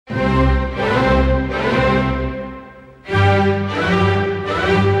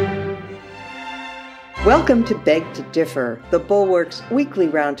Welcome to Beg to Differ, the Bulwark's weekly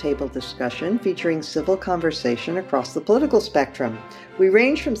roundtable discussion featuring civil conversation across the political spectrum. We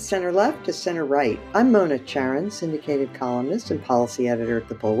range from center-left to center-right. I'm Mona Charan, syndicated columnist and policy editor at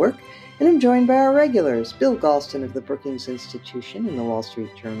the Bulwark, and I'm joined by our regulars, Bill Galston of the Brookings Institution and the Wall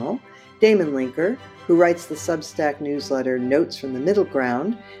Street Journal, Damon Linker, who writes the Substack newsletter Notes from the Middle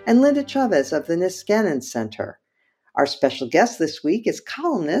Ground, and Linda Chavez of the Niskanen Center. Our special guest this week is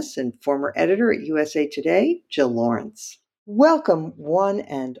columnist and former editor at USA Today, Jill Lawrence. Welcome, one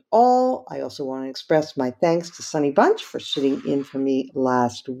and all. I also want to express my thanks to Sunny Bunch for sitting in for me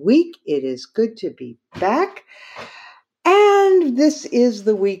last week. It is good to be back. And this is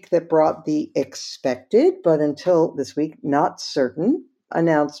the week that brought the expected, but until this week, not certain,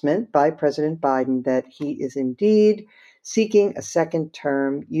 announcement by President Biden that he is indeed seeking a second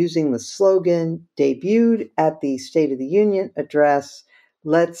term using the slogan debuted at the State of the Union address,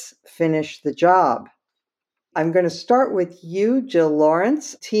 "Let's finish the job." I'm going to start with you, Jill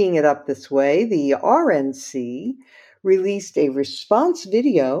Lawrence, teeing it up this way. The RNC released a response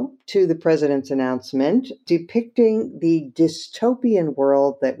video to the president's announcement depicting the dystopian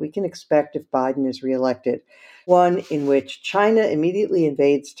world that we can expect if Biden is reelected. One in which China immediately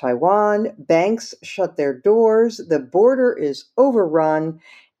invades Taiwan, banks shut their doors, the border is overrun,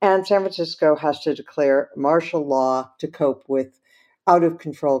 and San Francisco has to declare martial law to cope with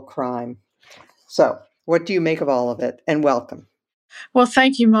out-of-control crime. So, what do you make of all of it? And welcome. Well,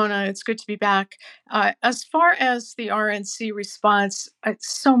 thank you, Mona. It's good to be back. As far as the RNC response,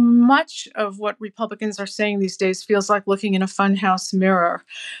 so much of what Republicans are saying these days feels like looking in a funhouse mirror.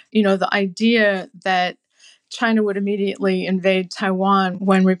 You know, the idea that China would immediately invade Taiwan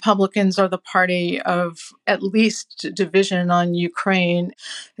when Republicans are the party of at least division on Ukraine,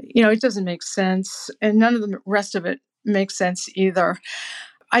 you know, it doesn't make sense. And none of the rest of it makes sense either.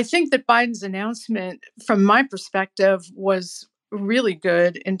 I think that Biden's announcement, from my perspective, was really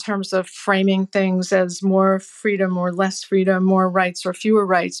good in terms of framing things as more freedom or less freedom, more rights or fewer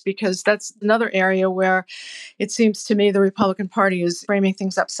rights, because that's another area where it seems to me the Republican Party is framing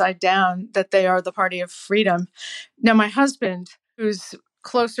things upside down, that they are the party of freedom. Now, my husband, who's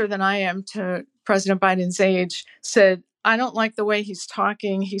closer than I am to President Biden's age, said, "I don't like the way he's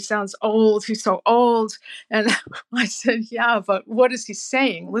talking. He sounds old. He's so old." And I said, "Yeah, but what is he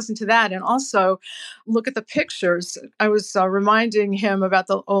saying? Listen to that. And also look at the pictures." I was reminding him about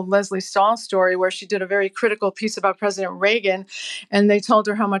the old Leslie Stahl story where she did a very critical piece about President Reagan, and they told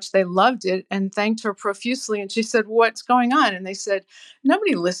her how much they loved it and thanked her profusely. And she said, "What's going on?" And they said,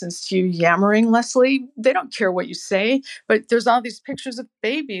 "Nobody listens to you yammering, Leslie. They don't care what you say. But there's all these pictures of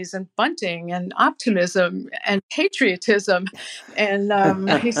babies and bunting and optimism and patriotism." And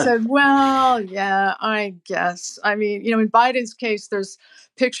he said, "Well, yeah, I guess. I mean, you know, in Biden's case, there's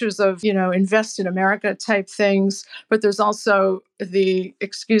pictures of, you know, invest in America type things, but there's also the,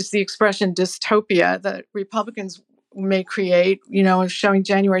 excuse the expression, dystopia that Republicans may create, you know, showing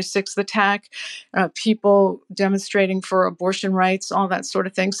January 6th attack, people demonstrating for abortion rights, all that sort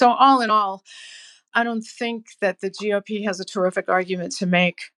of thing. So all in all, I don't think that the GOP has a terrific argument to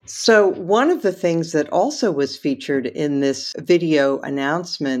make. So one of the things that also was featured in this video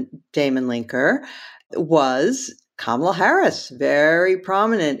announcement, Damon Linker, was Kamala Harris, very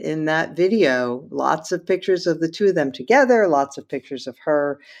prominent in that video. Lots of pictures of the two of them together, lots of pictures of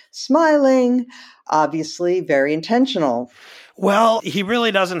her smiling, obviously very intentional. Well, he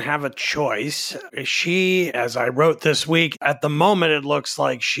really doesn't have a choice. She, as I wrote this week, at the moment, it looks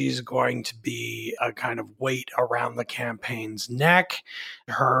like she's going to be a kind of weight around the campaign's neck.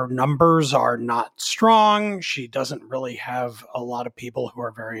 Her numbers are not strong. She doesn't really have a lot of people who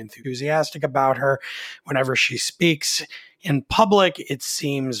are very enthusiastic about her. Whenever she speaks in public, it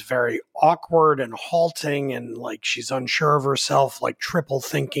seems very awkward and halting and like she's unsure of herself, like triple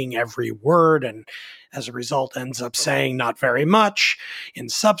thinking every word, and as a result ends up saying not very much in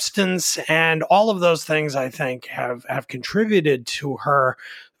substance. And all of those things, I think, have contributed to her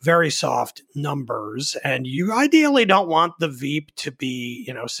very soft numbers. And you ideally don't want the Veep to be,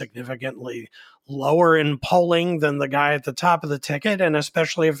 you know, significantly lower in polling than the guy at the top of the ticket, and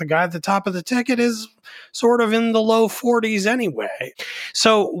especially if the guy at the top of the ticket is sort of in the low 40s anyway.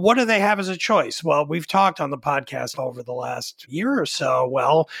 So what do they have as a choice? Well, we've talked on the podcast over the last year or so,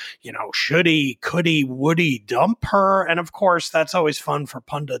 well, you know, should he, could he, would he dump her? And of course, that's always fun for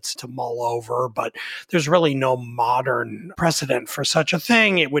pundits to mull over, but there's really no modern precedent for such a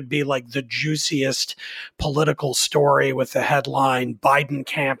thing. It would be like the juiciest political story with the headline, "Biden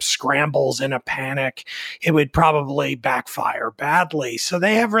camp scrambles in a panic, it would probably backfire badly. So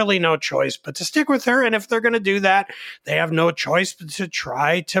they have really no choice but to stick with her. And if they're going to do that, they have no choice but to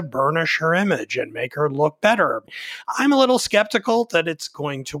try to burnish her image and make her look better. I'm a little skeptical that it's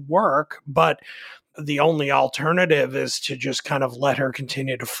going to work, but the only alternative is to just kind of let her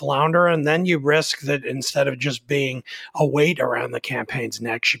continue to flounder. And then you risk that instead of just being a weight around the campaign's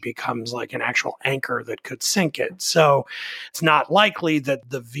neck, she becomes like an actual anchor that could sink it. So it's not likely that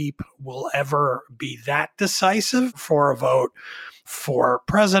the Veep will ever be that decisive for a vote for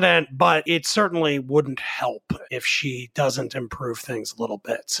president, but it certainly wouldn't help if she doesn't improve things a little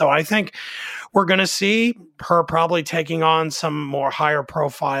bit. So I think we're going to see her probably taking on some more higher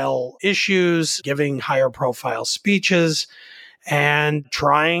profile issues, giving higher profile speeches, and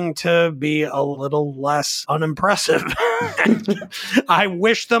trying to be a little less unimpressive. I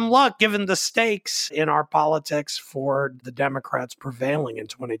wish them luck given the stakes in our politics for the Democrats prevailing in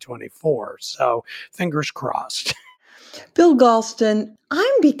 2024. So fingers crossed. Bill Galston,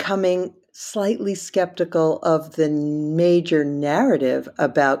 I'm becoming slightly skeptical of the major narrative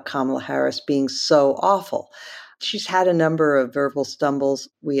about Kamala Harris being so awful. She's had a number of verbal stumbles.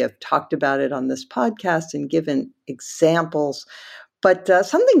 We have talked about it on this podcast and given examples. But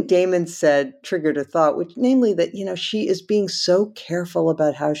something Damon said triggered a thought, which namely that, she is being so careful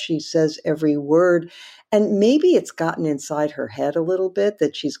about how she says every word. And maybe it's gotten inside her head a little bit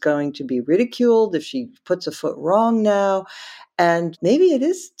that she's going to be ridiculed if she puts a foot wrong now. And maybe it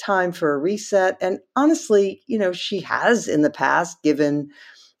is time for a reset. And honestly, she has in the past given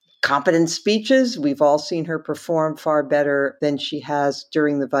competent speeches. We've all seen her perform far better than she has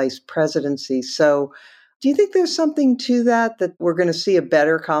during the vice presidency. So do you think there's something to that we're going to see a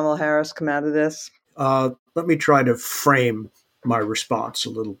better Kamala Harris come out of this? Let me try to frame my response a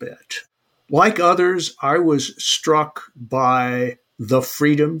little bit. Like others, I was struck by the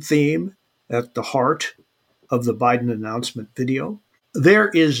freedom theme at the heart of the Biden announcement video. There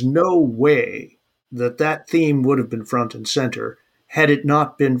is no way that theme would have been front and center had it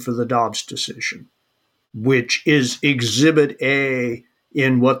not been for the Dobbs decision, which is Exhibit A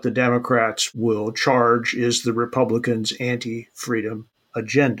in what the Democrats will charge is the Republicans' anti-freedom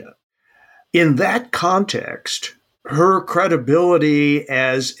agenda. In that context, her credibility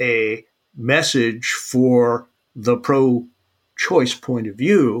as a message for the pro-choice point of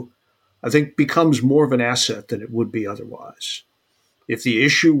view, I think, becomes more of an asset than it would be otherwise. If the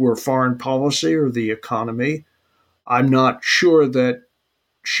issue were foreign policy or the economy, I'm not sure that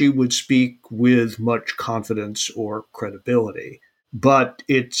she would speak with much confidence or credibility. But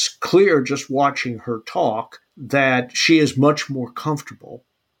it's clear just watching her talk that she is much more comfortable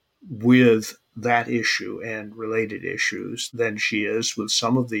with that issue and related issues than she is with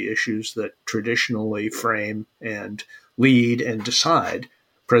some of the issues that traditionally frame and lead and decide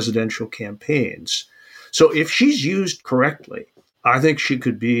presidential campaigns. So if she's used correctly, I think she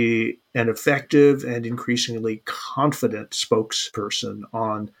could be an effective and increasingly confident spokesperson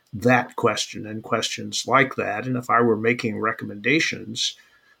on that question and questions like that. And if I were making recommendations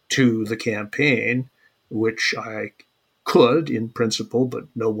to the campaign, which I could in principle, but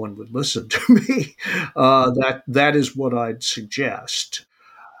no one would listen to me, that is what I'd suggest.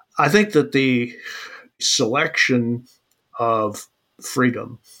 I think that the selection of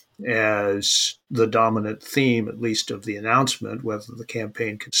freedom as the dominant theme, at least of the announcement, whether the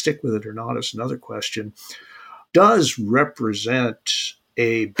campaign can stick with it or not is another question, does represent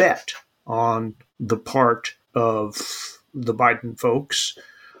a bet on the part of the Biden folks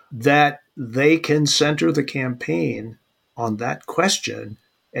that they can center the campaign on that question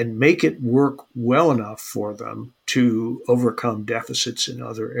and make it work well enough for them to overcome deficits in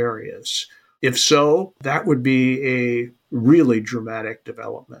other areas. If so, that would be a really dramatic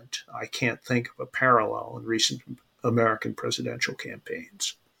development. I can't think of a parallel in recent American presidential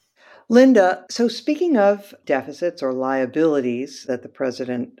campaigns. Linda, so speaking of deficits or liabilities that the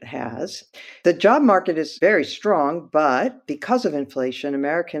president has, the job market is very strong, but because of inflation,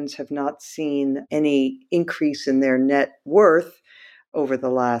 Americans have not seen any increase in their net worth over the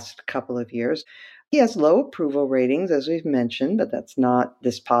last couple of years. He has low approval ratings, as we've mentioned, but that's not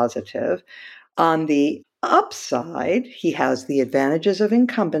dispositive. On the upside, he has the advantages of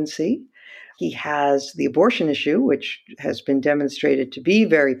incumbency. He has the abortion issue, which has been demonstrated to be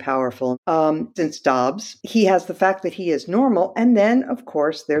very powerful since Dobbs. He has the fact that he is normal. And then, of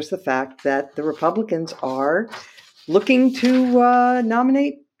course, there's the fact that the Republicans are looking to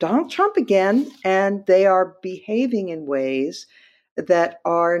nominate Donald Trump again, and they are behaving in ways that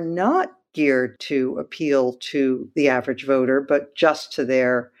are not geared to appeal to the average voter, but just to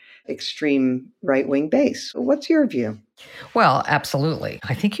their extreme right-wing base. What's your view? Well, absolutely.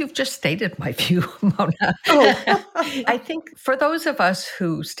 I think you've just stated my view, Mona. Oh. I think for those of us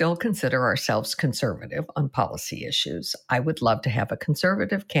who still consider ourselves conservative on policy issues, I would love to have a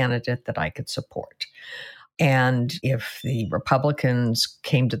conservative candidate that I could support. And if the Republicans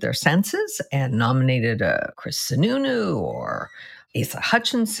came to their senses and nominated Chris Sununu or Asa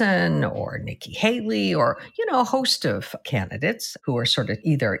Hutchinson or Nikki Haley or, a host of candidates who are sort of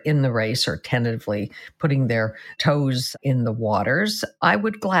either in the race or tentatively putting their toes in the waters, I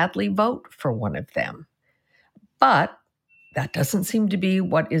would gladly vote for one of them. But that doesn't seem to be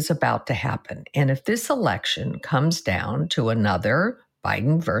what is about to happen. And if this election comes down to another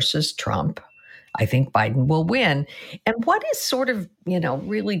Biden versus Trump, I think Biden will win. And what is sort of,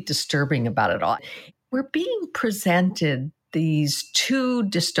 really disturbing about it all, we're being presented these two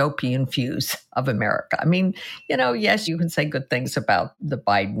dystopian views of America. I mean, yes, you can say good things about the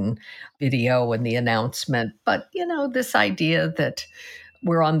Biden video and the announcement, but, this idea that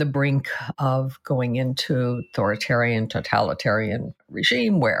we're on the brink of going into authoritarian, totalitarian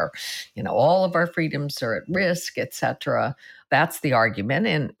regime where, all of our freedoms are at risk, et cetera. That's the argument.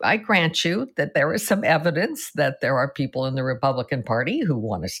 And I grant you that there is some evidence that there are people in the Republican Party who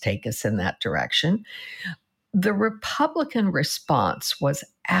want to take us in that direction. The Republican response was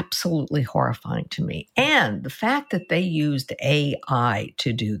absolutely horrifying to me. And the fact that they used AI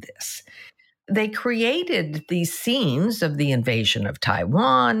to do this. They created these scenes of the invasion of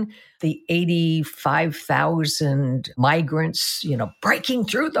Taiwan, the 85,000 migrants, breaking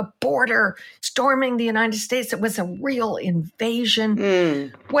through the border, storming the United States. It was a real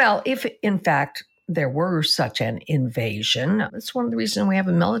invasion. Well, if in fact there were such an invasion, that's one of the reasons we have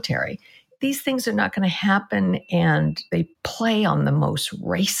a military. These things are not going to happen, and they play on the most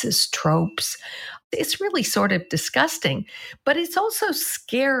racist tropes. It's really sort of disgusting, but it's also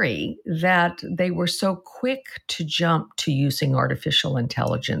scary that they were so quick to jump to using artificial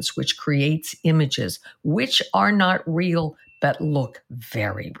intelligence, which creates images which are not real, but look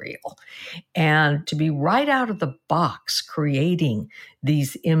very real. And to be right out of the box creating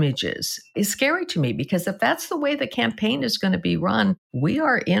these images is scary to me, because if that's the way the campaign is going to be run, we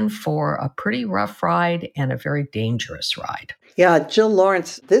are in for a pretty rough ride and a very dangerous ride. Yeah, Jill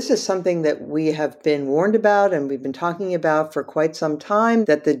Lawrence, this is something that we have been warned about and we've been talking about for quite some time,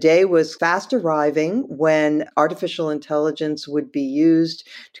 that the day was fast arriving when artificial intelligence would be used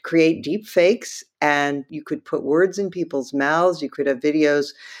to create deep fakes, and you could put words in people's mouths. You could have videos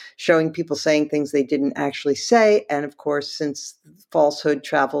showing people saying things they didn't actually say. And of course, since falsehood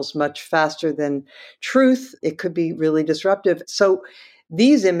travels much faster than truth, it could be really disruptive. So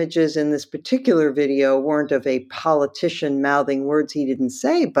these images in this particular video weren't of a politician mouthing words he didn't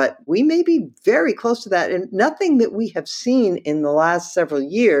say, but we may be very close to that. And nothing that we have seen in the last several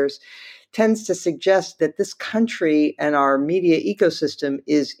years tends to suggest that this country and our media ecosystem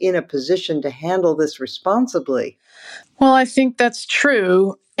is in a position to handle this responsibly. Well, I think that's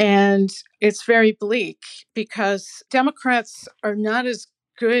true. And it's very bleak because Democrats are not as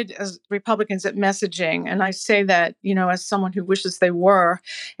good as Republicans at messaging. And I say that, as someone who wishes they were.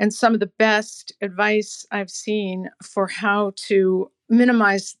 And some of the best advice I've seen for how to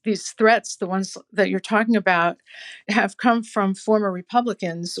minimize these threats, the ones that you're talking about, have come from former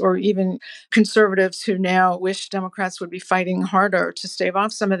Republicans or even conservatives who now wish Democrats would be fighting harder to stave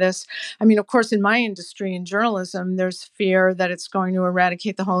off some of this. I mean, of course, in my industry, in journalism, there's fear that it's going to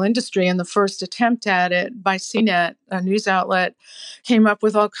eradicate the whole industry. And the first attempt at it by CNET, a news outlet, came up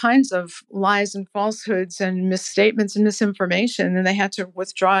with all kinds of lies and falsehoods and misstatements and misinformation. And they had to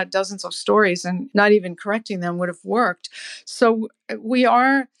withdraw dozens of stories, and not even correcting them would have worked. So we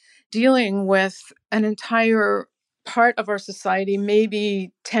are dealing with an entire part of our society,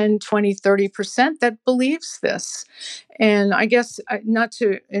 maybe 10, 20, 30%, that believes this. And I guess not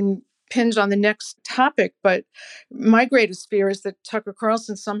to impinge on the next topic, but my greatest fear is that Tucker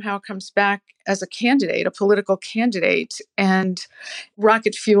Carlson somehow comes back as a candidate, a political candidate, and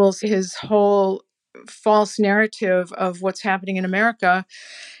rocket fuels his whole false narrative of what's happening in America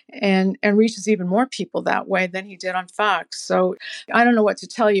and reaches even more people that way than he did on Fox. So I don't know what to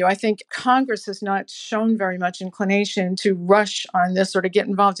tell you. I think Congress has not shown very much inclination to rush on this or to get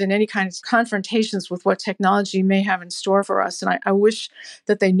involved in any kind of confrontations with what technology may have in store for us. And I wish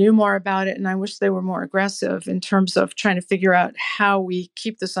that they knew more about it, and I wish they were more aggressive in terms of trying to figure out how we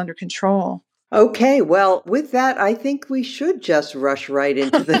keep this under control. Okay, well, with that, I think we should just rush right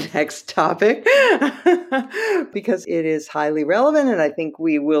into the next topic because it is highly relevant. And I think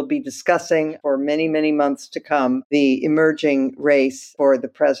we will be discussing for many, many months to come the emerging race for the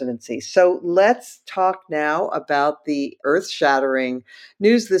presidency. So let's talk now about the earth-shattering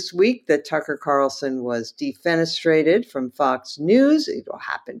news this week that Tucker Carlson was defenestrated from Fox News. It will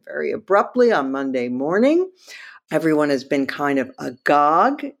happen very abruptly on Monday morning. Everyone has been kind of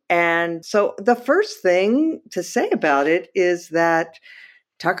agog. And so the first thing to say about it is that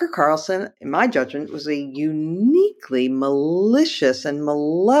Tucker Carlson, in my judgment, was a uniquely malicious and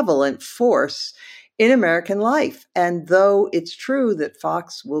malevolent force in American life. And though it's true that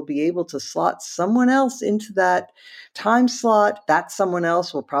Fox will be able to slot someone else into that time slot, that someone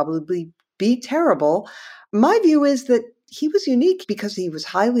else will probably be terrible. My view is that he was unique because he was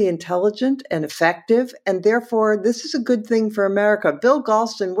highly intelligent and effective, and therefore this is a good thing for America. Bill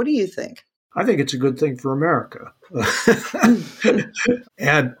Galston, what do you think? I think it's a good thing for America.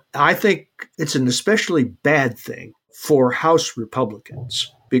 And I think it's an especially bad thing for House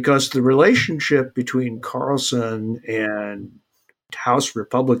Republicans because the relationship between Carlson and House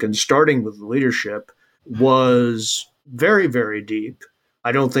Republicans, starting with the leadership, was very, very deep.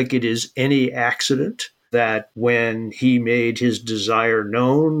 I don't think it is any accident that when he made his desire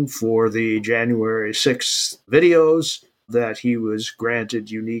known for the January 6th videos, that he was granted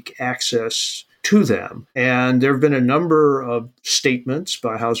unique access to them. And there have been a number of statements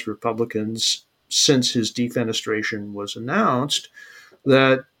by House Republicans since his defenestration was announced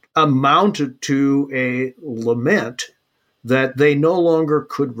that amounted to a lament that they no longer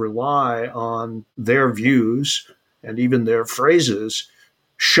could rely on their views and even their phrases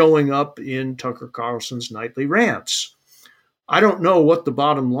showing up in Tucker Carlson's nightly rants. I don't know what the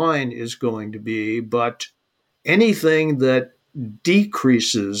bottom line is going to be, but anything that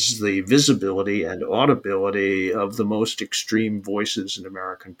decreases the visibility and audibility of the most extreme voices in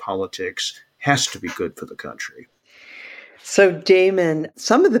American politics has to be good for the country. So, Damon,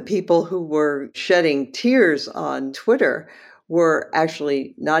 some of the people who were shedding tears on Twitter were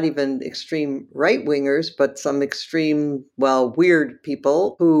actually not even extreme right-wingers, but some extreme, weird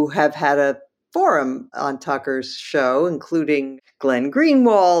people who have had a forum on Tucker's show, including Glenn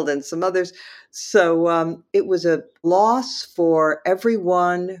Greenwald and some others. So it was a loss for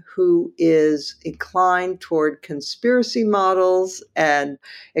everyone who is inclined toward conspiracy models and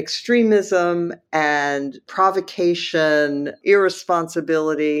extremism and provocation,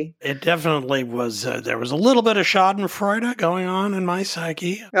 irresponsibility. It definitely was. There was a little bit of Schadenfreude going on in my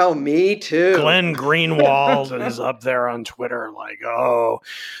psyche. Oh, me too. Glenn Greenwald is up there on Twitter like, oh,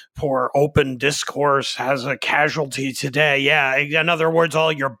 poor open discourse has a casualty today. Yeah, in other words,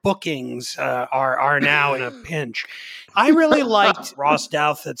 all your bookings are now in a pinch. I really liked Ross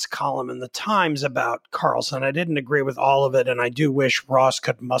Douthat's column in the Times about Carlson. I didn't agree with all of it, and I do wish Ross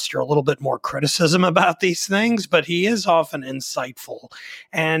could muster a little bit more criticism about these things, but he is often insightful.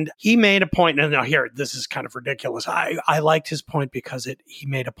 And he made a point, and now here, this is kind of ridiculous. I liked his point because he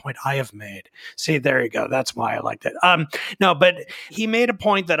made a point I have made. See, there you go. That's why I liked it. No, but he made a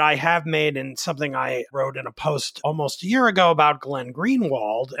point that I have made in something I wrote in a post almost a year ago about Glenn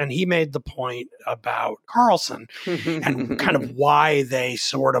Greenwald, and he made the point about Carlson. And kind of why they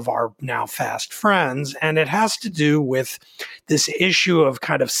sort of are now fast friends. And it has to do with this issue of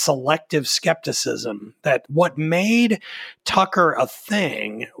kind of selective skepticism, that what made Tucker a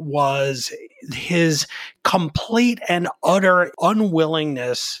thing was his complete and utter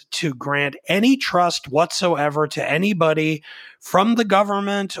unwillingness to grant any trust whatsoever to anybody from the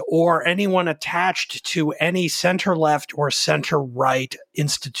government or anyone attached to any center-left or center-right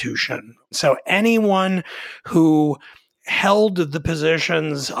institution. So anyone who held the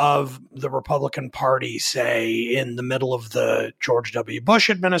positions of the Republican Party, say, in the middle of the George W. Bush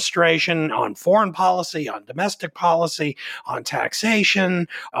administration, on foreign policy, on domestic policy, on taxation,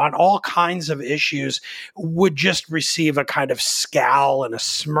 on all kinds of issues, would just receive a kind of scowl and a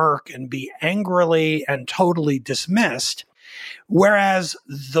smirk and be angrily and totally dismissed. Whereas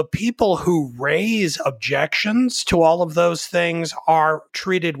the people who raise objections to all of those things are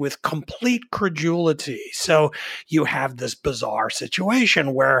treated with complete credulity. So you have this bizarre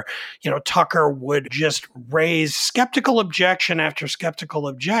situation where, Tucker would just raise skeptical objection after skeptical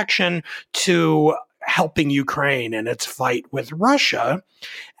objection to helping Ukraine in its fight with Russia.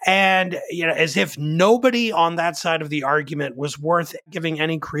 And, as if nobody on that side of the argument was worth giving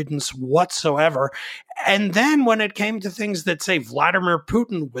any credence whatsoever. And then when it came to things that, say, Vladimir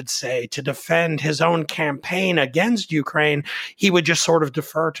Putin would say to defend his own campaign against Ukraine, he would just sort of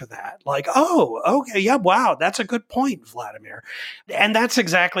defer to that. Like, oh, okay, yeah, wow, that's a good point, Vladimir. And that's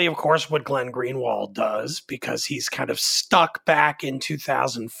exactly, of course, what Glenn Greenwald does, because he's kind of stuck back in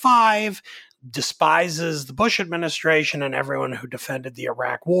 2005, despises the Bush administration and everyone who defended the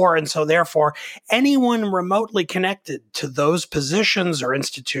Iraq War. And so therefore, anyone remotely connected to those positions or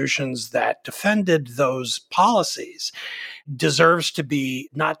institutions that defended those policies deserves to be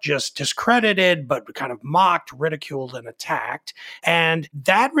not just discredited, but kind of mocked, ridiculed, and attacked. And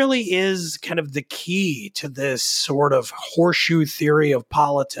that really is kind of the key to this sort of horseshoe theory of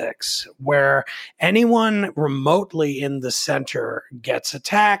politics, where anyone remotely in the center gets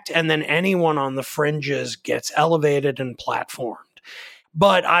attacked, and then anyone on the fringes gets elevated and platformed.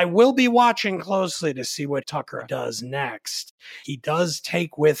 But I will be watching closely to see what Tucker does next. He does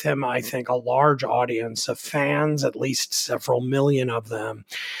take with him, I think, a large audience of fans, at least several million of them.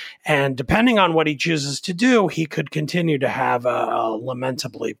 And depending on what he chooses to do, he could continue to have a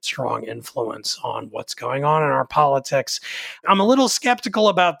lamentably strong influence on what's going on in our politics. I'm a little skeptical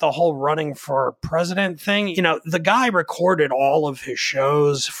about the whole running for president thing. The guy recorded all of his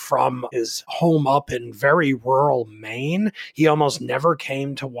shows from his home up in very rural Maine. He almost never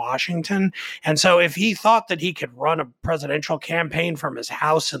came to Washington. And so if he thought that he could run a presidential campaign from his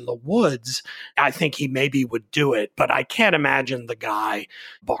house in the woods, I think he maybe would do it. But I can't imagine the guy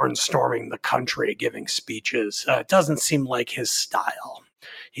barnstorming the country, giving speeches. It doesn't seem like his style.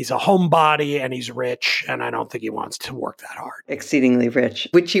 He's a homebody and he's rich, and I don't think he wants to work that hard. Exceedingly rich,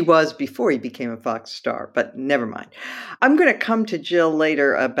 which he was before he became a Fox star, but never mind. I'm going to come to Jill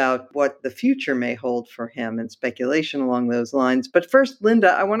later about what the future may hold for him and speculation along those lines. But first,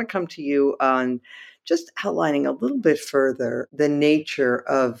 Linda, I want to come to you on just outlining a little bit further the nature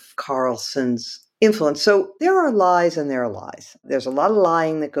of Carlson's influence. So there are lies and there are lies. There's a lot of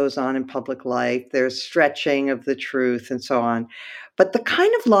lying that goes on in public life. There's stretching of the truth and so on. But the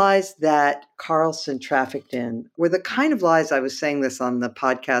kind of lies that Carlson trafficked in were the kind of lies, I was saying this on the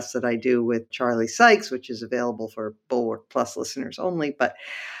podcast that I do with Charlie Sykes, which is available for Bulwark Plus listeners only, but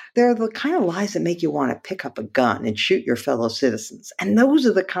they're the kind of lies that make you want to pick up a gun and shoot your fellow citizens. And those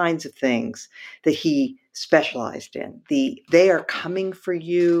are the kinds of things that he specialized in. They are coming for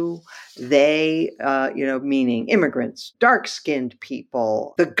you. They, meaning immigrants, dark-skinned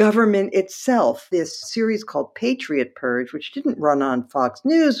people, the government itself. This series called Patriot Purge, which didn't run on Fox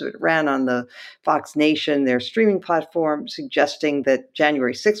News, it ran on the Fox Nation, their streaming platform, suggesting that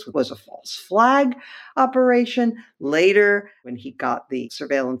January 6th was a false flag operation. Later, when he got the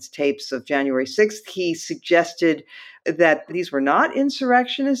surveillance tapes of January 6th, he suggested that these were not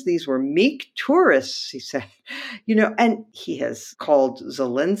insurrectionists, these were meek tourists, he said. And he has called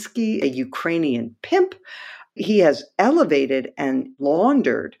Zelensky a Ukrainian pimp. He has elevated and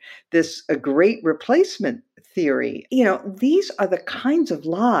laundered this a great replacement theory. These are the kinds of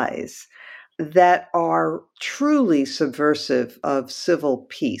lies that are truly subversive of civil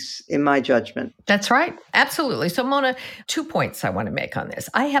peace, in my judgment. That's right. Absolutely. So, Mona, 2 points I want to make on this.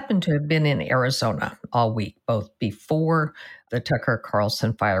 I happen to have been in Arizona all week, both before the Tucker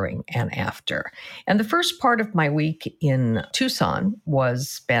Carlson firing and after. And the first part of my week in Tucson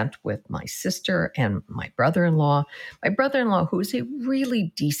was spent with my sister and my brother-in-law. My brother-in-law, who is a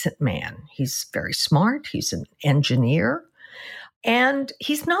really decent man. He's very smart. He's an engineer. And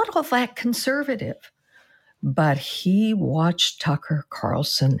he's not all that conservative, but he watched Tucker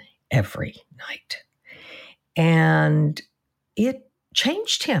Carlson every night. And it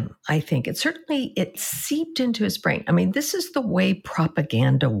changed him, I think. It seeped into his brain. I mean, this is the way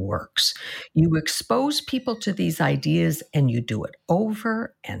propaganda works. You expose people to these ideas and you do it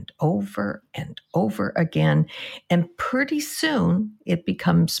over and over and over again. And pretty soon it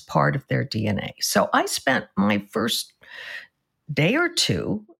becomes part of their DNA. So I spent my first day or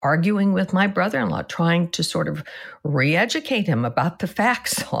two arguing with my brother-in-law, trying to sort of re-educate him about the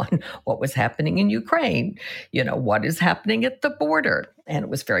facts on what was happening in Ukraine, what is happening at the border. And it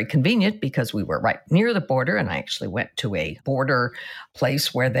was very convenient because we were right near the border, and I actually went to a border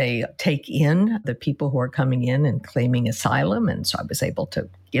place where they take in the people who are coming in and claiming asylum. And so I was able to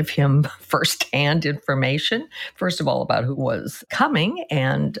give him firsthand information, first of all, about who was coming,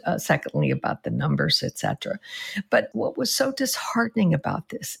 and secondly, about the numbers, etc. But what was so disheartening about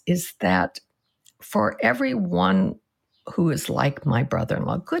this is that for every one who is like my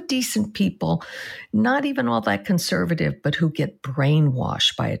brother-in-law, good, decent people, not even all that conservative, but who get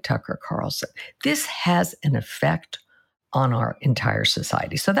brainwashed by a Tucker Carlson. This has an effect on our entire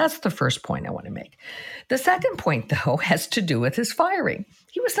society. So that's the first point I want to make. The second point, though, has to do with his firing.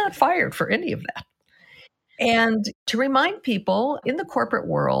 He was not fired for any of that. And to remind people, in the corporate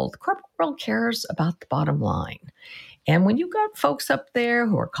world cares about the bottom line. And when you got folks up there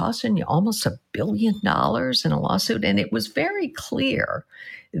who are costing you almost $1 billion in a lawsuit, and it was very clear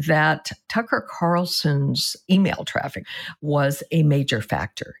that Tucker Carlson's email traffic was a major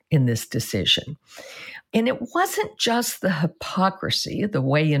factor in this decision. And it wasn't just the hypocrisy, the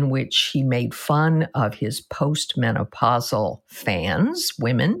way in which he made fun of his postmenopausal fans,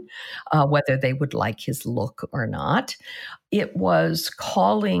 women, whether they would like his look or not. It was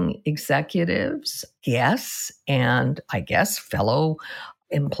calling executives, guests, and I guess fellow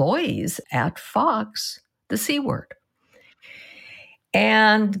employees at Fox the C word.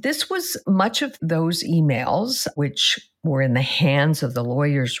 And this was much of those emails, which were in the hands of the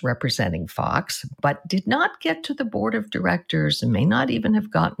lawyers representing Fox, but did not get to the board of directors and may not even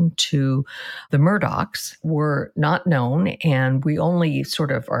have gotten to the Murdochs, were not known. And we only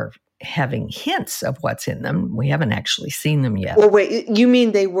sort of are having hints of what's in them. We haven't actually seen them yet. Well, wait, you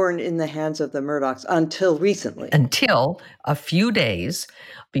mean they weren't in the hands of the Murdochs until recently? Until a few days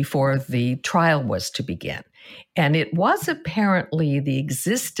before the trial was to begin. And it was apparently the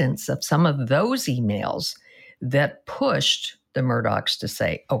existence of some of those emails that pushed the Murdochs to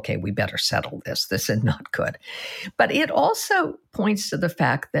say, okay, we better settle this. This is not good. But it also points to the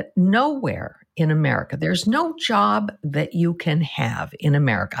fact that nowhere in America, there's no job that you can have in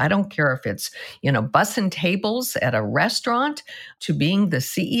America. I don't care if it's, bussing tables at a restaurant to being the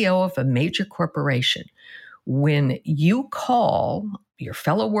CEO of a major corporation. When you call your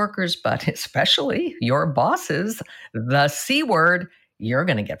fellow workers, but especially your bosses, the C word, you're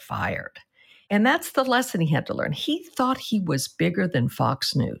going to get fired. And that's the lesson he had to learn. He thought he was bigger than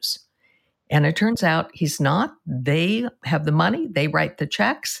Fox News. And it turns out he's not. They have the money, they write the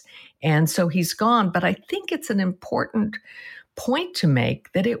checks, and so he's gone. But I think it's an important point to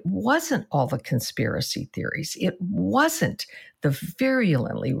make that it wasn't all the conspiracy theories. It wasn't the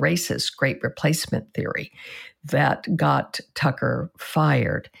virulently racist Great Replacement theory that got Tucker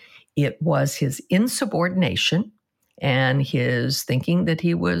fired. It was his insubordination and his thinking that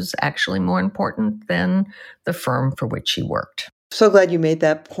he was actually more important than the firm for which he worked. So glad you made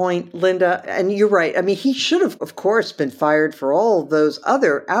that point, Linda. And you're right. I mean, he should have, of course, been fired for all those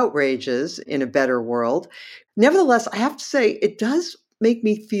other outrages in a better world. Nevertheless, I have to say, it does make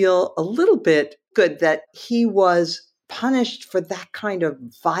me feel a little bit good that he was punished for that kind of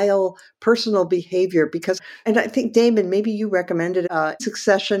vile personal behavior and I think, Damon, maybe you recommended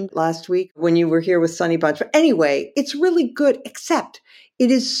Succession last week when you were here with Sunny Bunch. But anyway, it's really good, except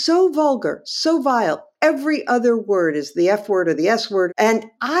it is so vulgar, so vile. Every other word is the F word or the S word. And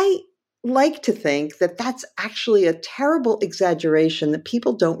I like to think that that's actually a terrible exaggeration, that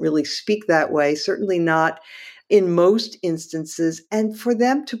people don't really speak that way, certainly not in most instances. And for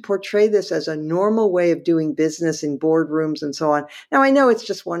them to portray this as a normal way of doing business in boardrooms and so on. Now, I know it's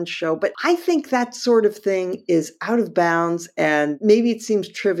just one show, but I think that sort of thing is out of bounds, and maybe it seems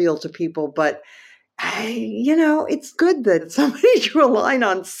trivial to people, but it's good that somebody drew a line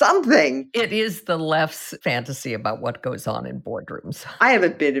on something. It is the left's fantasy about what goes on in boardrooms. I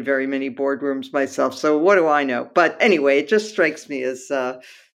haven't been in very many boardrooms myself, so what do I know? But anyway, it just strikes me as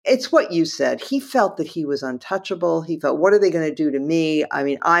it's what you said. He felt that he was untouchable. He felt, what are they going to do to me? I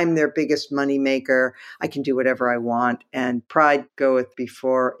mean, I'm their biggest moneymaker. I can do whatever I want. And pride goeth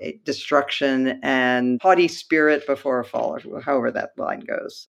before destruction, and haughty spirit before a fall, or however that line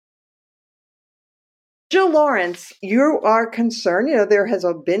goes. Jill Lawrence, you are concerned. There has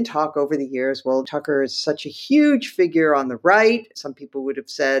been talk over the years, well, Tucker is such a huge figure on the right. Some people would have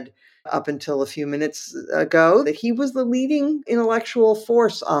said up until a few minutes ago that he was the leading intellectual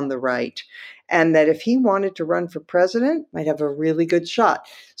force on the right, and that if he wanted to run for president, might have a really good shot.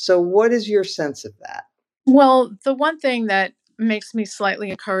 So what is your sense of that? Well, the one thing that makes me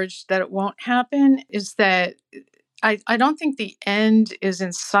slightly encouraged that it won't happen is that I don't think the end is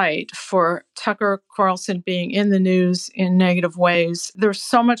in sight for Tucker Carlson being in the news in negative ways. There's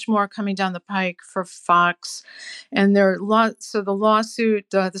so much more coming down the pike for Fox. And so the lawsuit,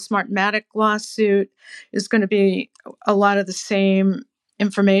 the Smartmatic lawsuit, is going to be a lot of the same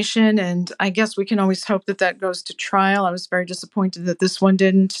information. And I guess we can always hope that that goes to trial. I was very disappointed that this one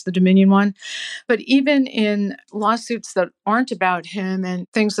didn't, the Dominion one. But even in lawsuits that aren't about him and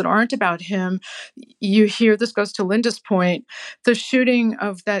things that aren't about him, you hear, this goes to Linda's point, the shooting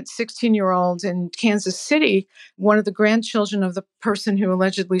of that 16-year-old in Kansas City, one of the grandchildren of the person who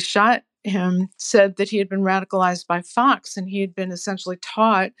allegedly shot him said that he had been radicalized by Fox, and he had been essentially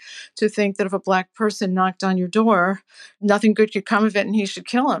taught to think that if a Black person knocked on your door, nothing good could come of it and he should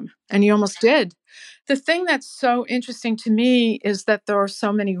kill him. And he almost did. The thing that's so interesting to me is that there are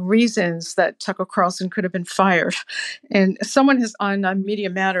so many reasons that Tucker Carlson could have been fired. And someone has on Media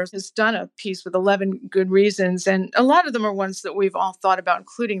Matters has done a piece with 11 good reasons. And a lot of them are ones that we've all thought about,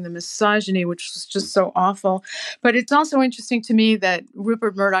 including the misogyny, which was just so awful. But it's also interesting to me that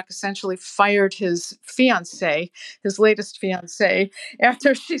Rupert Murdoch essentially fired his fiancée, his latest fiancée,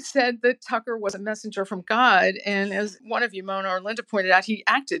 after she said that Tucker was a messenger from God. And as one of you, Mona or Linda, pointed out, he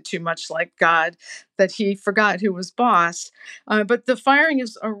acted too much like God, that he forgot who was boss. But the firing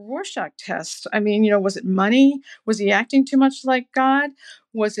is a Rorschach test. I mean, was it money? Was he acting too much like God?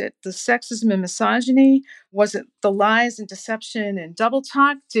 Was it the sexism and misogyny? Was it the lies and deception and double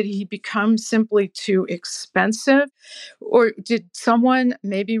talk? Did he become simply too expensive? Or did someone,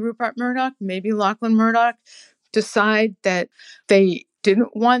 maybe Rupert Murdoch, maybe Lachlan Murdoch, decide that they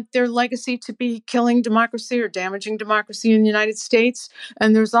didn't want their legacy to be killing democracy or damaging democracy in the United States?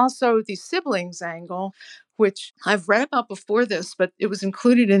 And there's also the siblings angle, which I've read about before this, but it was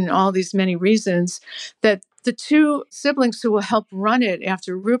included in all these many reasons, that the two siblings who will help run it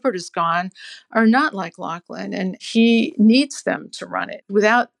after Rupert is gone are not like Lachlan, and he needs them to run it.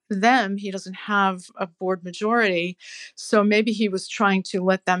 Without them, he doesn't have a board majority. So maybe he was trying to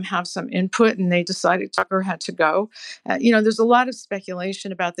let them have some input, and they decided Tucker had to go. There's a lot of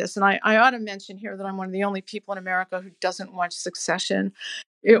speculation about this. And I ought to mention here that I'm one of the only people in America who doesn't watch Succession.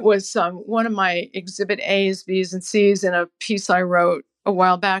 It was one of my Exhibit A's, B's, and C's in a piece I wrote a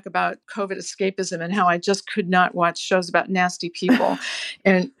while back about COVID escapism and how I just could not watch shows about nasty people.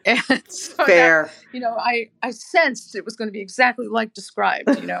 and so Fair. that, I sensed it was going to be exactly like described,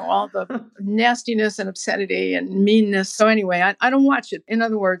 all the nastiness and obscenity and meanness. So anyway, I don't watch it. In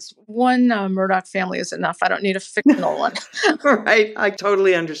other words, one Murdoch family is enough. I don't need a fictional one. Right.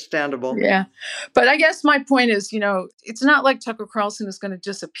 Totally understandable. Yeah. But I guess my point is, it's not like Tucker Carlson is going to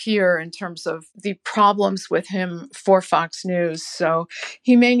disappear in terms of the problems with him for Fox News. So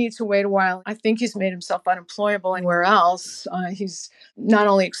he may need to wait a while. I think he's made himself unemployable anywhere else. He's not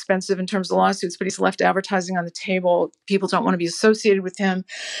only expensive in terms of lawsuits, but he's left advertising on the table. People don't want to be associated with him.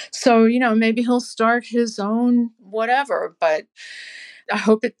 So, maybe he'll start his own whatever. But I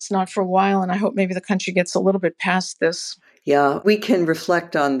hope it's not for a while. And I hope maybe the country gets a little bit past this. Yeah, we can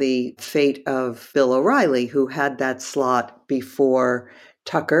reflect on the fate of Bill O'Reilly, who had that slot before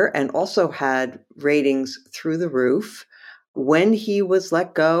Tucker and also had ratings through the roof. When he was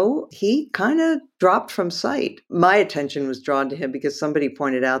let go, he kind of dropped from sight. My attention was drawn to him because somebody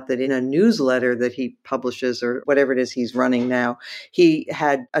pointed out that in a newsletter that he publishes or whatever it is he's running now, he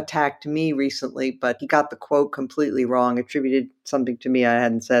had attacked me recently, but he got the quote completely wrong, attributed something to me I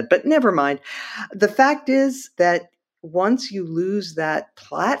hadn't said. But never mind. The fact is that once you lose that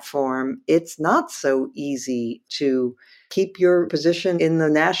platform, it's not so easy to keep your position in the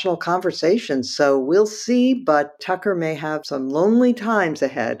national conversation. So we'll see, but Tucker may have some lonely times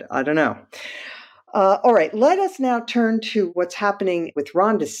ahead. I don't know. All right, let us now turn to what's happening with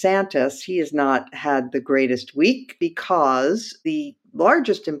Ron DeSantis. He has not had the greatest week because the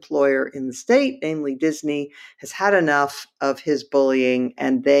largest employer in the state, namely Disney, has had enough of his bullying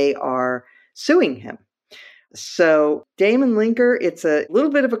and they are suing him. So Damon Linker, it's a little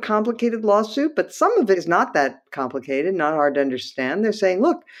bit of a complicated lawsuit, but some of it is not that complicated, not hard to understand. They're saying,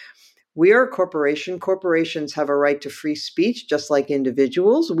 look, we are a corporation. Corporations have a right to free speech, just like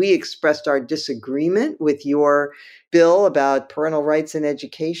individuals. We expressed our disagreement with your bill about parental rights in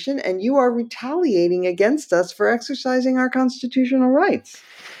education, and you are retaliating against us for exercising our constitutional rights.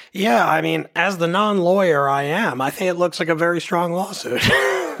 Yeah, I mean, as the non-lawyer I am, I think it looks like a very strong lawsuit.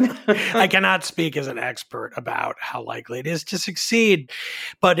 I cannot speak as an expert about how likely it is to succeed,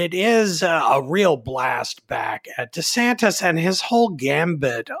 but it is a real blast back at DeSantis and his whole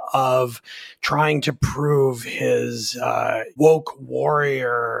gambit of trying to prove his woke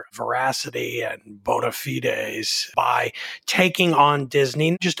warrior veracity and bona fides by taking on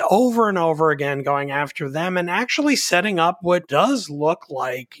Disney just over and over again, going after them and actually setting up what does look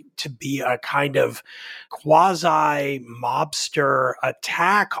like to be a kind of quasi-mobster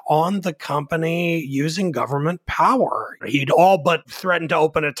attack back on the company using government power. He'd all but threatened to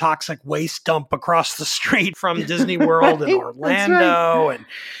open a toxic waste dump across the street from Disney World in Orlando. Right.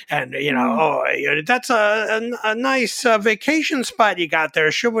 And that's a nice vacation spot you got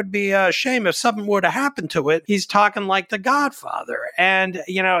there. Sure would be a shame if something would have happened to it. He's talking like the Godfather. And,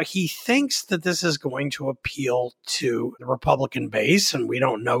 he thinks that this is going to appeal to the Republican base, and we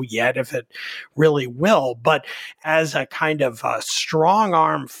don't know yet if it really will. But as a kind of a strong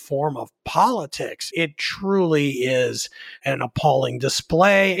arm form of politics, it truly is an appalling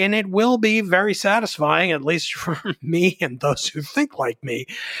display, and it will be very satisfying, at least for me and those who think like me,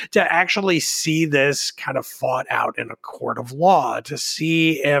 to actually see this kind of fought out in a court of law, to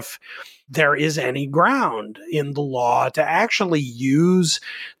see if there is any ground in the law to actually use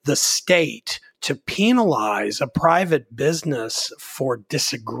the state to penalize a private business for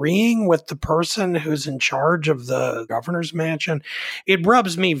disagreeing with the person who's in charge of the governor's mansion. It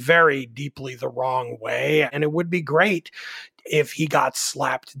rubs me very deeply the wrong way, and it would be great if he got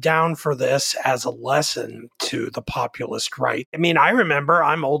slapped down for this as a lesson to the populist right. I mean,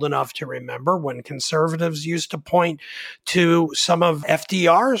 I'm old enough to remember when conservatives used to point to some of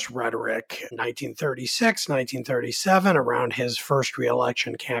FDR's rhetoric in 1936, 1937, around his first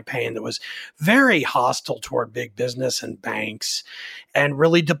reelection campaign that was very hostile toward big business and banks, and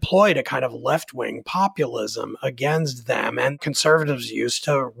really deployed a kind of left-wing populism against them. And conservatives used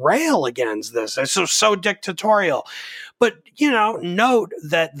to rail against this. It's so dictatorial. But, note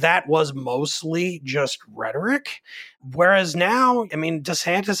that was mostly just rhetoric. Whereas now,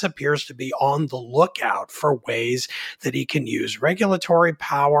 DeSantis appears to be on the lookout for ways that he can use regulatory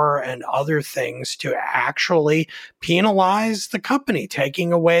power and other things to actually penalize the company,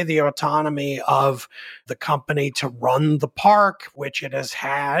 taking away the autonomy of the company to run the park, which it has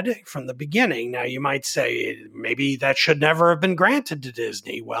had from the beginning. Now, you might say maybe that should never have been granted to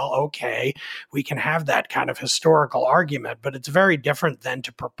Disney. Well, okay, we can have that kind of historical argument, but it's very different than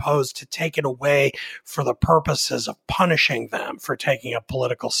to propose to take it away for the purposes of punishing them for taking a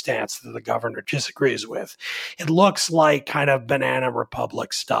political stance that the governor disagrees with. It looks like kind of banana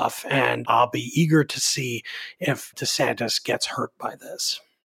republic stuff, and I'll be eager to see if DeSantis gets hurt by this.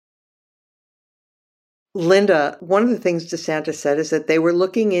 Linda, one of the things DeSantis said is that they were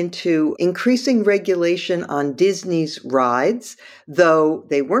looking into increasing regulation on Disney's rides, though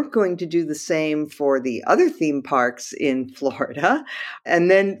they weren't going to do the same for the other theme parks in Florida.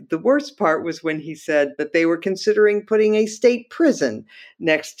 And then the worst part was when he said that they were considering putting a state prison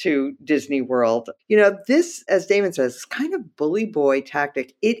next to Disney World. This, as Damon says, is kind of bully boy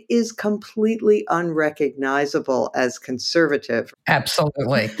tactic. It is completely unrecognizable as conservative.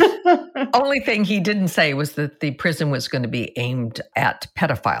 Absolutely. Only thing he didn't say was that the prison was going to be aimed at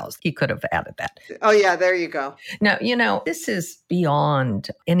pedophiles. He could have added that. Oh, yeah, there you go. Now, this is beyond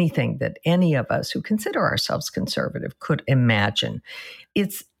anything that any of us who consider ourselves conservative could imagine.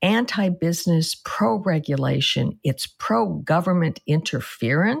 It's anti-business, pro-regulation. It's pro-government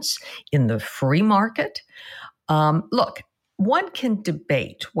interference in the free market. Look, one can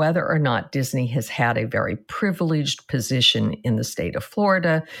debate whether or not Disney has had a very privileged position in the state of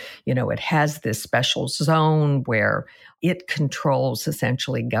Florida. It has this special zone where it controls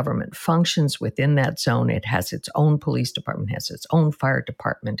essentially government functions within that zone. It has its own police department, has its own fire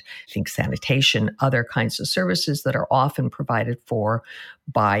department, I think sanitation, other kinds of services that are often provided for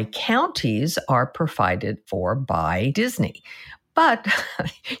by counties are provided for by Disney. But,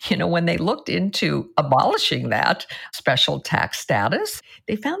 when they looked into abolishing that special tax status,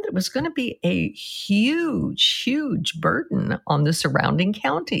 they found that it was going to be a huge, huge burden on the surrounding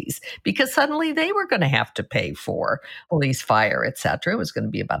counties because suddenly they were going to have to pay for police, fire, et cetera. It was going to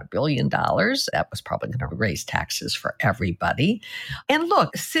be about $1 billion. That was probably going to raise taxes for everybody. And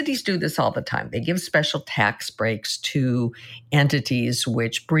look, cities do this all the time. They give special tax breaks to entities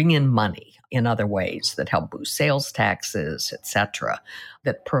which bring in money in other ways that help boost sales taxes, et cetera,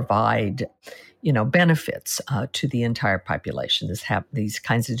 that provide, benefits to the entire population. These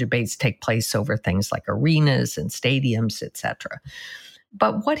kinds of debates take place over things like arenas and stadiums, et cetera.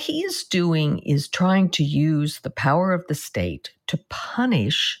 But what he is doing is trying to use the power of the state to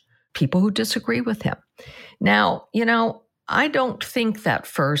punish people who disagree with him. Now, I don't think that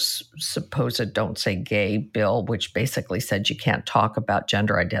first supposed Don't Say Gay bill, which basically said you can't talk about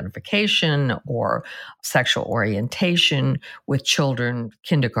gender identification or sexual orientation with children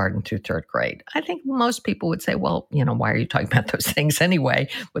kindergarten through third grade. I think most people would say, well, why are you talking about those things anyway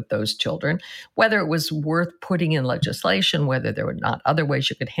with those children? Whether it was worth putting in legislation, whether there were not other ways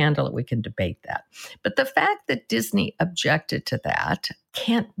you could handle it, we can debate that. But the fact that Disney objected to that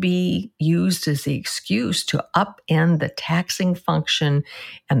can't be used as the excuse to upend the taxing function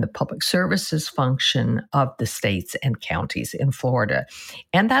and the public services function of the states and counties in Florida.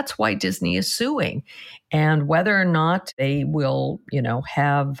 And that's why Disney is suing. And whether or not they will,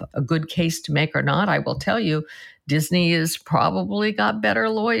 have a good case to make or not, I will tell you, Disney has probably got better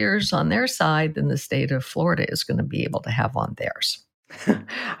lawyers on their side than the state of Florida is going to be able to have on theirs.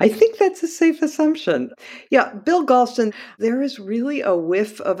 I think that's a safe assumption. Yeah, Bill Galston, there is really a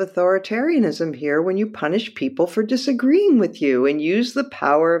whiff of authoritarianism here when you punish people for disagreeing with you and use the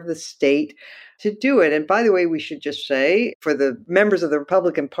power of the state to do it. And by the way, we should just say, for the members of the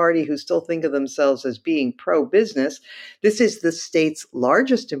Republican Party who still think of themselves as being pro-business, this is the state's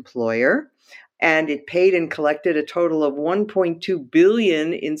largest employer. And it paid and collected a total of $1.2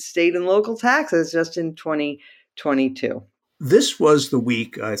 billion in state and local taxes just in 2022. This was the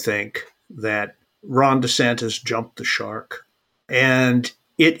week, I think, that Ron DeSantis jumped the shark. And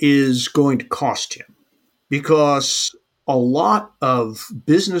it is going to cost him because a lot of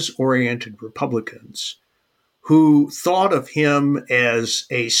business-oriented Republicans who thought of him as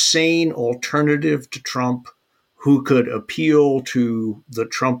a sane alternative to Trump, who could appeal to the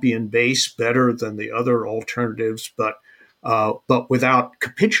Trumpian base better than the other alternatives, but without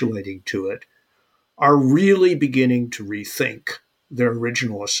capitulating to it, are really beginning to rethink their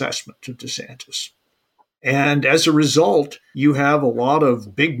original assessment of DeSantis. And as a result, you have a lot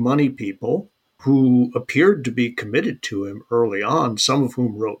of big money people who appeared to be committed to him early on, some of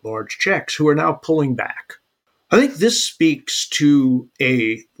whom wrote large checks, who are now pulling back. I think this speaks to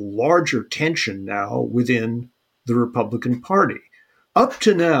a larger tension now within the Republican Party. Up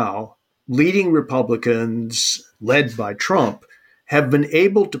to now, leading Republicans, led by Trump, have been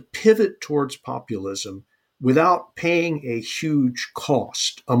able to pivot towards populism without paying a huge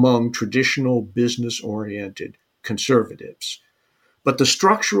cost among traditional business-oriented conservatives. But the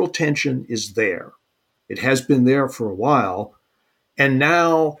structural tension is there. It has been there for a while. And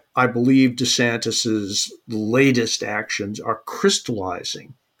now I believe DeSantis's latest actions are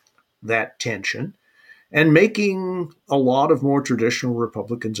crystallizing that tension and making a lot of more traditional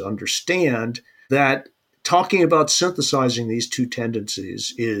Republicans understand that talking about synthesizing these two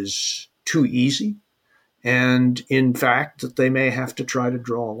tendencies is too easy, and in fact, that they may have to try to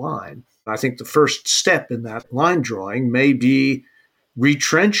draw a line. I think the first step in that line drawing may be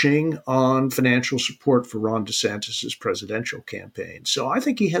retrenching on financial support for Ron DeSantis' presidential campaign. So I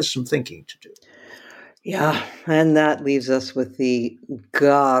think he has some thinking to do. Yeah, and that leaves us with the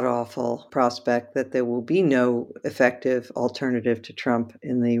god-awful prospect that there will be no effective alternative to Trump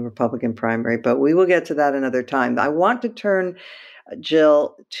in the Republican primary, but we will get to that another time. I want to turn,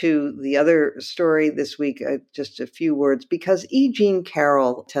 Jill, to the other story this week, just a few words, because E. Jean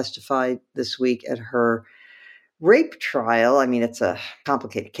Carroll testified this week at her rape trial. I mean, it's a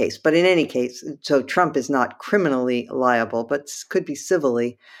complicated case, but in any case, so Trump is not criminally liable, but could be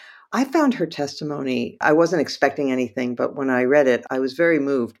civilly. I found her testimony, I wasn't expecting anything, but when I read it, I was very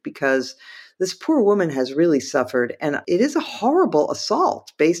moved because this poor woman has really suffered, and it is a horrible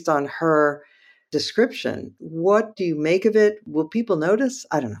assault based on her description. What do you make of it? Will people notice?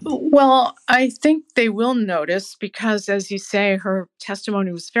 I don't know. Well, I think they will notice because, as you say, her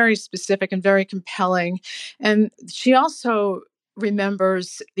testimony was very specific and very compelling. And she also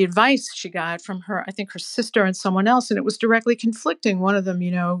remembers the advice she got from her, I think her sister and someone else, and it was directly conflicting. One of them,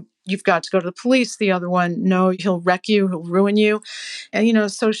 you've got to go to the police. The other one, no, he'll wreck you, he'll ruin you.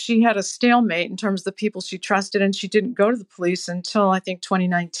 And, so she had a stalemate in terms of the people she trusted, and she didn't go to the police until, I think,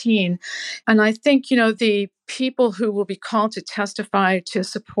 2019. And I think, the people who will be called to testify to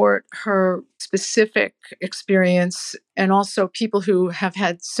support her specific experience, and also people who have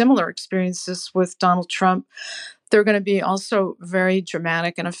had similar experiences with Donald Trump, they're going to be also very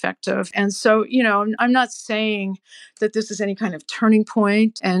dramatic and effective. And so, I'm not saying that this is any kind of turning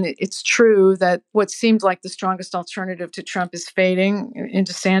point. And it's true that what seemed like the strongest alternative to Trump is fading in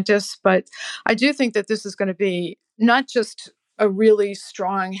DeSantis. But I do think that this is going to be not just a really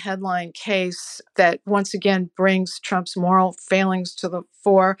strong headline case that once again brings Trump's moral failings to the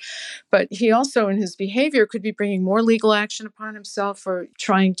fore, but he also in his behavior could be bringing more legal action upon himself for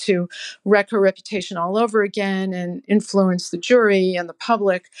trying to wreck her reputation all over again and influence the jury and the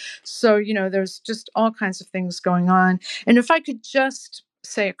public. So, there's just all kinds of things going on. And if I could just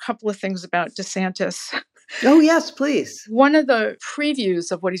say a couple of things about DeSantis. Oh, yes, please. One of the previews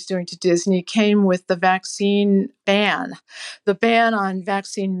of what he's doing to Disney came with the vaccine ban, the ban on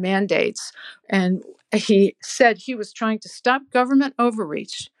vaccine mandates. And he said he was trying to stop government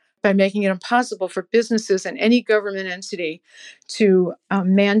overreach by making it impossible for businesses and any government entity to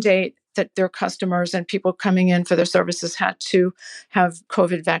mandate that their customers and people coming in for their services had to have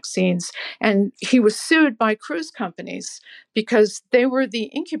COVID vaccines. And he was sued by cruise companies because they were the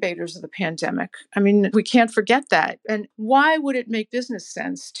incubators of the pandemic. I mean, we can't forget that. And why would it make business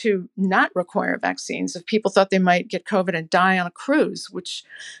sense to not require vaccines if people thought they might get COVID and die on a cruise, which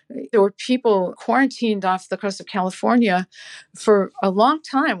there were people quarantined off the coast of California for a long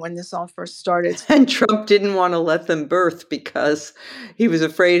time when this all first started. And Trump didn't want to let them berth because he was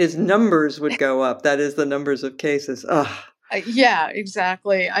afraid his numbers would go up. That is, the numbers of cases. Ugh. Yeah,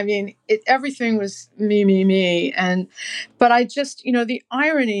 exactly. I mean, everything was me. But I just, the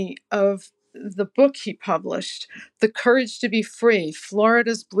irony of the book he published, The Courage to Be Free,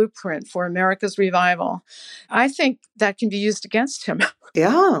 Florida's Blueprint for America's Revival, I think that can be used against him.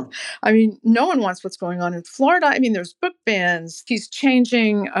 Yeah. I mean, no one wants what's going on in Florida. I mean, there's book bans. He's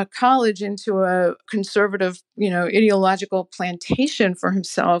changing a college into a conservative, ideological plantation for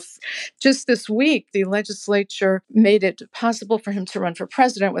himself. Just this week, the legislature made it possible for him to run for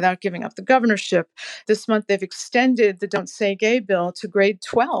president without giving up the governorship. This month, they've extended the Don't Say Gay bill to grade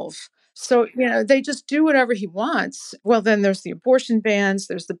 12. So, they just do whatever he wants. Well, then there's the abortion bans.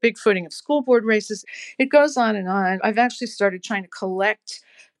 There's the bigfooting of school board races. It goes on and on. I've actually started trying to collect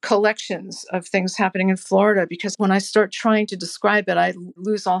collections of things happening in Florida because when I start trying to describe it, I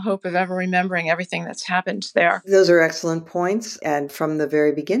lose all hope of ever remembering everything that's happened there. Those are excellent points. And from the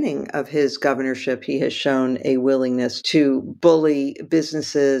very beginning of his governorship, he has shown a willingness to bully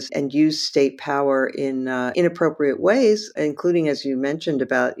businesses and use state power in inappropriate ways, including, as you mentioned,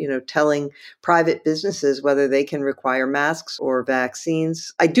 about, telling private businesses whether they can require masks or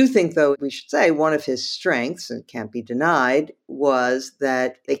vaccines. I do think, though, we should say one of his strengths, and can't be denied, was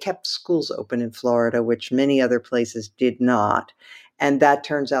that they kept schools open in Florida, which many other places did not. And that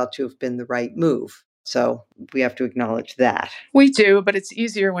turns out to have been the right move. So we have to acknowledge that. We do, but it's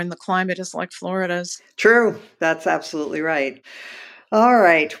easier when the climate is like Florida's. True. That's absolutely right. All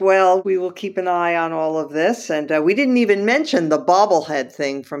right. Well, we will keep an eye on all of this. And we didn't even mention the bobblehead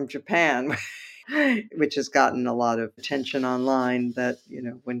thing from Japan, which has gotten a lot of attention online that,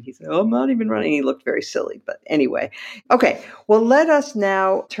 when he said, "Oh, I'm not even running," he looked very silly. But anyway. Okay. Well, let us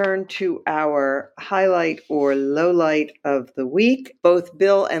now turn to our highlight or lowlight of the week. Both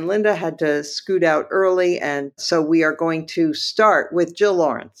Bill and Linda had to scoot out early. And so we are going to start with Jill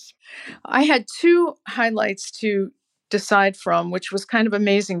Lawrence. I had two highlights to decide from, which was kind of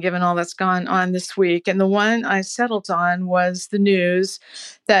amazing given all that's gone on this week. And the one I settled on was the news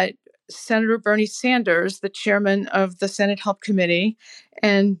that Senator Bernie Sanders, the chairman of the Senate Help Committee,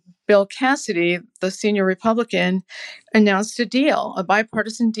 and Bill Cassidy, the senior Republican, announced a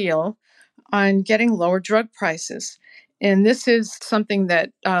bipartisan deal on getting lower drug prices. And this is something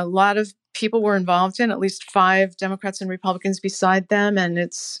that a lot of people were involved in, at least 5 Democrats and Republicans beside them.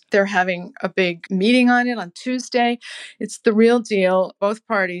 And they're having a big meeting on it on Tuesday. It's the real deal. Both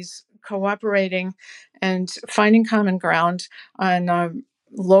parties cooperating and finding common ground on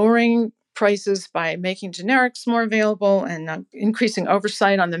lowering prices by making generics more available and increasing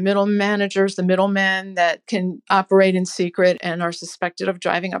oversight on the the middlemen that can operate in secret and are suspected of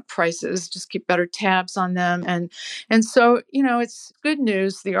driving up prices. Just keep better tabs on them. And so, it's good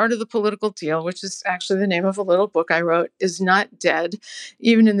news. The Art of the Political Deal, which is actually the name of a little book I wrote, is not dead,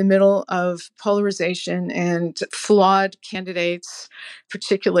 even in the middle of polarization and flawed candidates,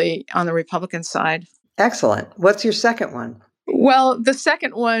 particularly on the Republican side. Excellent. What's your second one? Well, the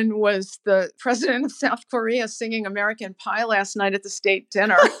second one was the president of South Korea singing American Pie last night at the state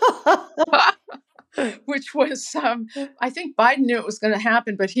dinner, which was, I think Biden knew it was going to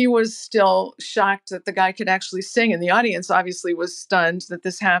happen, but he was still shocked that the guy could actually sing. And the audience obviously was stunned that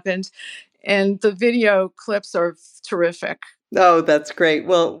this happened. And the video clips are terrific. Oh, that's great.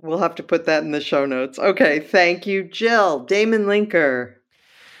 Well, we'll have to put that in the show notes. Okay. Thank you, Jill. Damon Linker.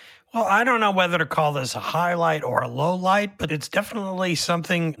 Well, I don't know whether to call this a highlight or a low light, but it's definitely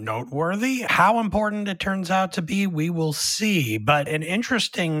something noteworthy. How important it turns out to be, we will see. But an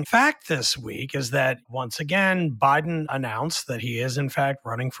interesting fact this week is that, once again, Biden announced that he is, in fact,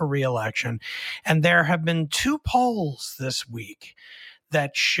 running for re-election. And there have been 2 polls this week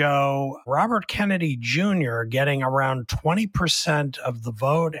that show Robert Kennedy Jr. getting around 20% of the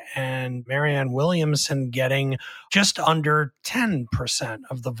vote and Marianne Williamson getting just under 10%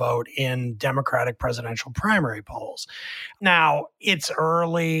 of the vote in Democratic presidential primary polls. Now, it's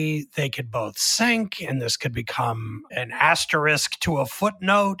early. They could both sink, and this could become an asterisk to a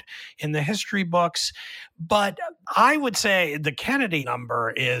footnote in the history books. But I would say the Kennedy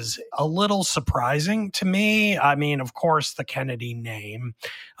number is a little surprising to me. I mean, of course, the Kennedy name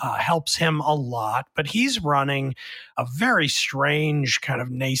helps him a lot, but he's running a very strange kind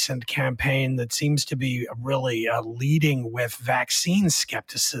of nascent campaign that seems to be really leading with vaccine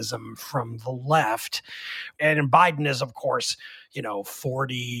skepticism from the left. And Biden is, of course,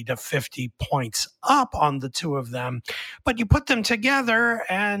 40 to 50 points up on the two of them. But you put them together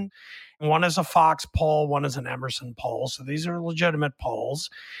and one is a Fox poll, one is an Emerson poll. So these are legitimate polls.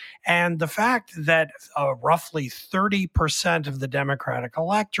 And the fact that roughly 30% of the Democratic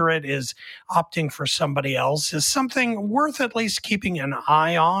electorate is opting for somebody else is something worth at least keeping an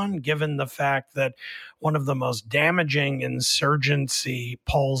eye on, given the fact that one of the most damaging insurgency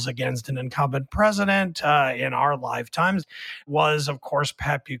polls against an incumbent president in our lifetimes was, of course,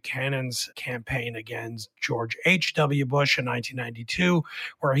 Pat Buchanan's campaign against George H.W. Bush in 1992,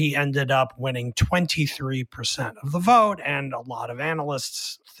 where he ended up winning 23% of the vote. And a lot of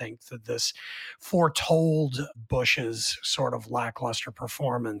analysts think that this foretold Bush's sort of lackluster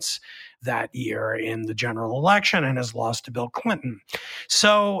performance that year in the general election and his loss to Bill Clinton.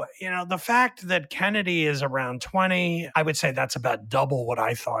 So, the fact that Kennedy is around 20, I would say that's about double what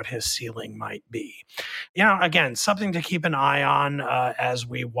I thought his ceiling might be. Again, something to keep an eye on as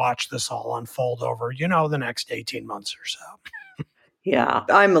we watch this all unfold over, the next 18 months or so. Yeah,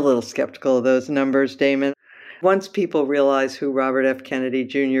 I'm a little skeptical of those numbers, Damon. Once people realize who Robert F. Kennedy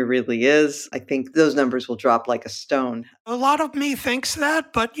Jr. really is, I think those numbers will drop like a stone. A lot of me thinks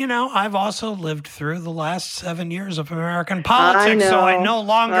that, but, I've also lived through the last 7 years of American politics, so I no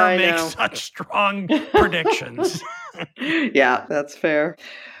longer make such strong predictions. Yeah, that's fair.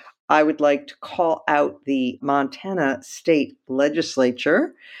 I would like to call out the Montana state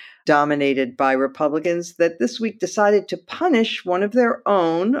legislature, dominated by Republicans, that this week decided to punish one of their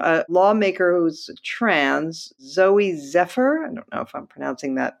own, a lawmaker who's trans, Zoe Zephyr. I don't know if I'm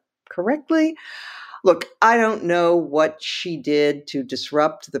pronouncing that correctly. Look, I don't know what she did to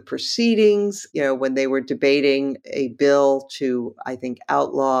disrupt the proceedings, when they were debating a bill to, I think,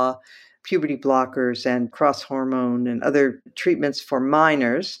 outlaw puberty blockers and cross hormone and other treatments for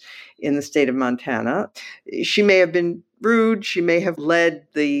minors in the state of Montana. She may have been rude. She may have led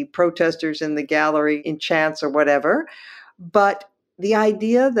the protesters in the gallery in chants or whatever. But the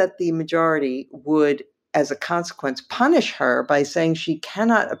idea that the majority would, as a consequence, punish her by saying she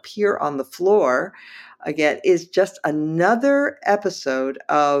cannot appear on the floor, again, is just another episode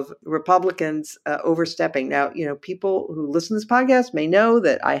of Republicans overstepping. Now, people who listen to this podcast may know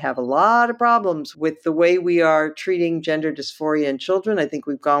that I have a lot of problems with the way we are treating gender dysphoria in children. I think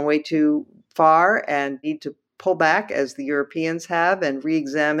we've gone way too far and need to pull back, as the Europeans have, and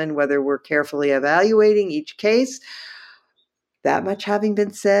re-examine whether we're carefully evaluating each case. That much having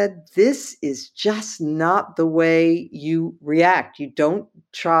been said, this is just not the way you react. You don't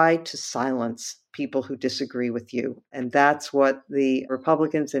try to silence people who disagree with you. And that's what the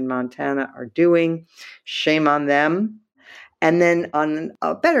Republicans in Montana are doing. Shame on them. And then on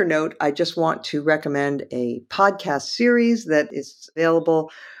a better note, I just want to recommend a podcast series that is available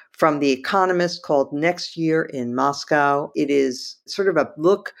from The Economist called Next Year in Moscow. It is sort of a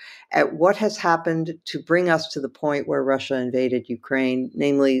look at what has happened to bring us to the point where Russia invaded Ukraine,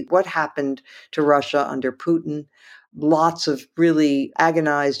 namely what happened to Russia under Putin. Lots of really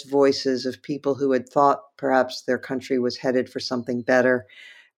agonized voices of people who had thought perhaps their country was headed for something better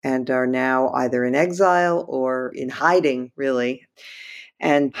and are now either in exile or in hiding, really,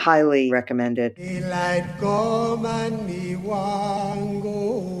 and highly recommended.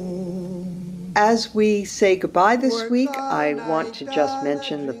 As we say goodbye this week, I want to just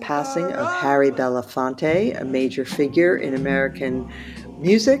mention the passing of Harry Belafonte, a major figure in American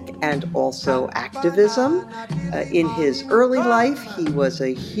music and also activism. In his early life, he was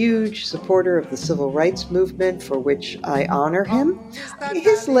a huge supporter of the civil rights movement, for which I honor him.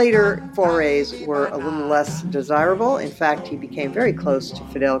 His later forays were a little less desirable. In fact, he became very close to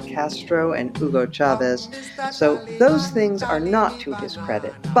Fidel Castro and Hugo Chavez. So those things are not to his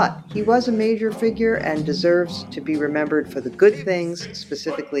credit. But he was a major figure and deserves to be remembered for the good things,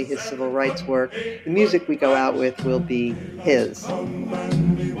 specifically his civil rights work. The music we go out with will be his.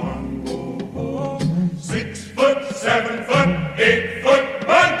 6 foot, 7 foot, 8 foot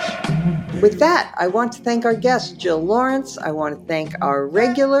punch. With that, I want to thank our guest, Jill Lawrence. I want to thank our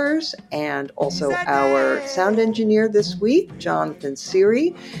regulars and also our sound engineer this week, Jonathan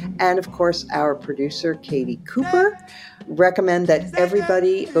Seary, and of course, our producer, Katie Cooper. Recommend that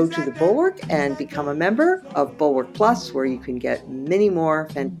everybody go to the Bulwark and become a member of Bulwark Plus, where you can get many more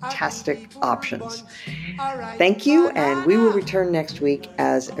fantastic options. Thank you, and we will return next week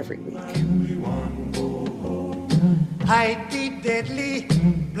as every week. hide the deadly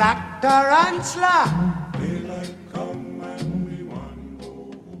black tarantula. Daylight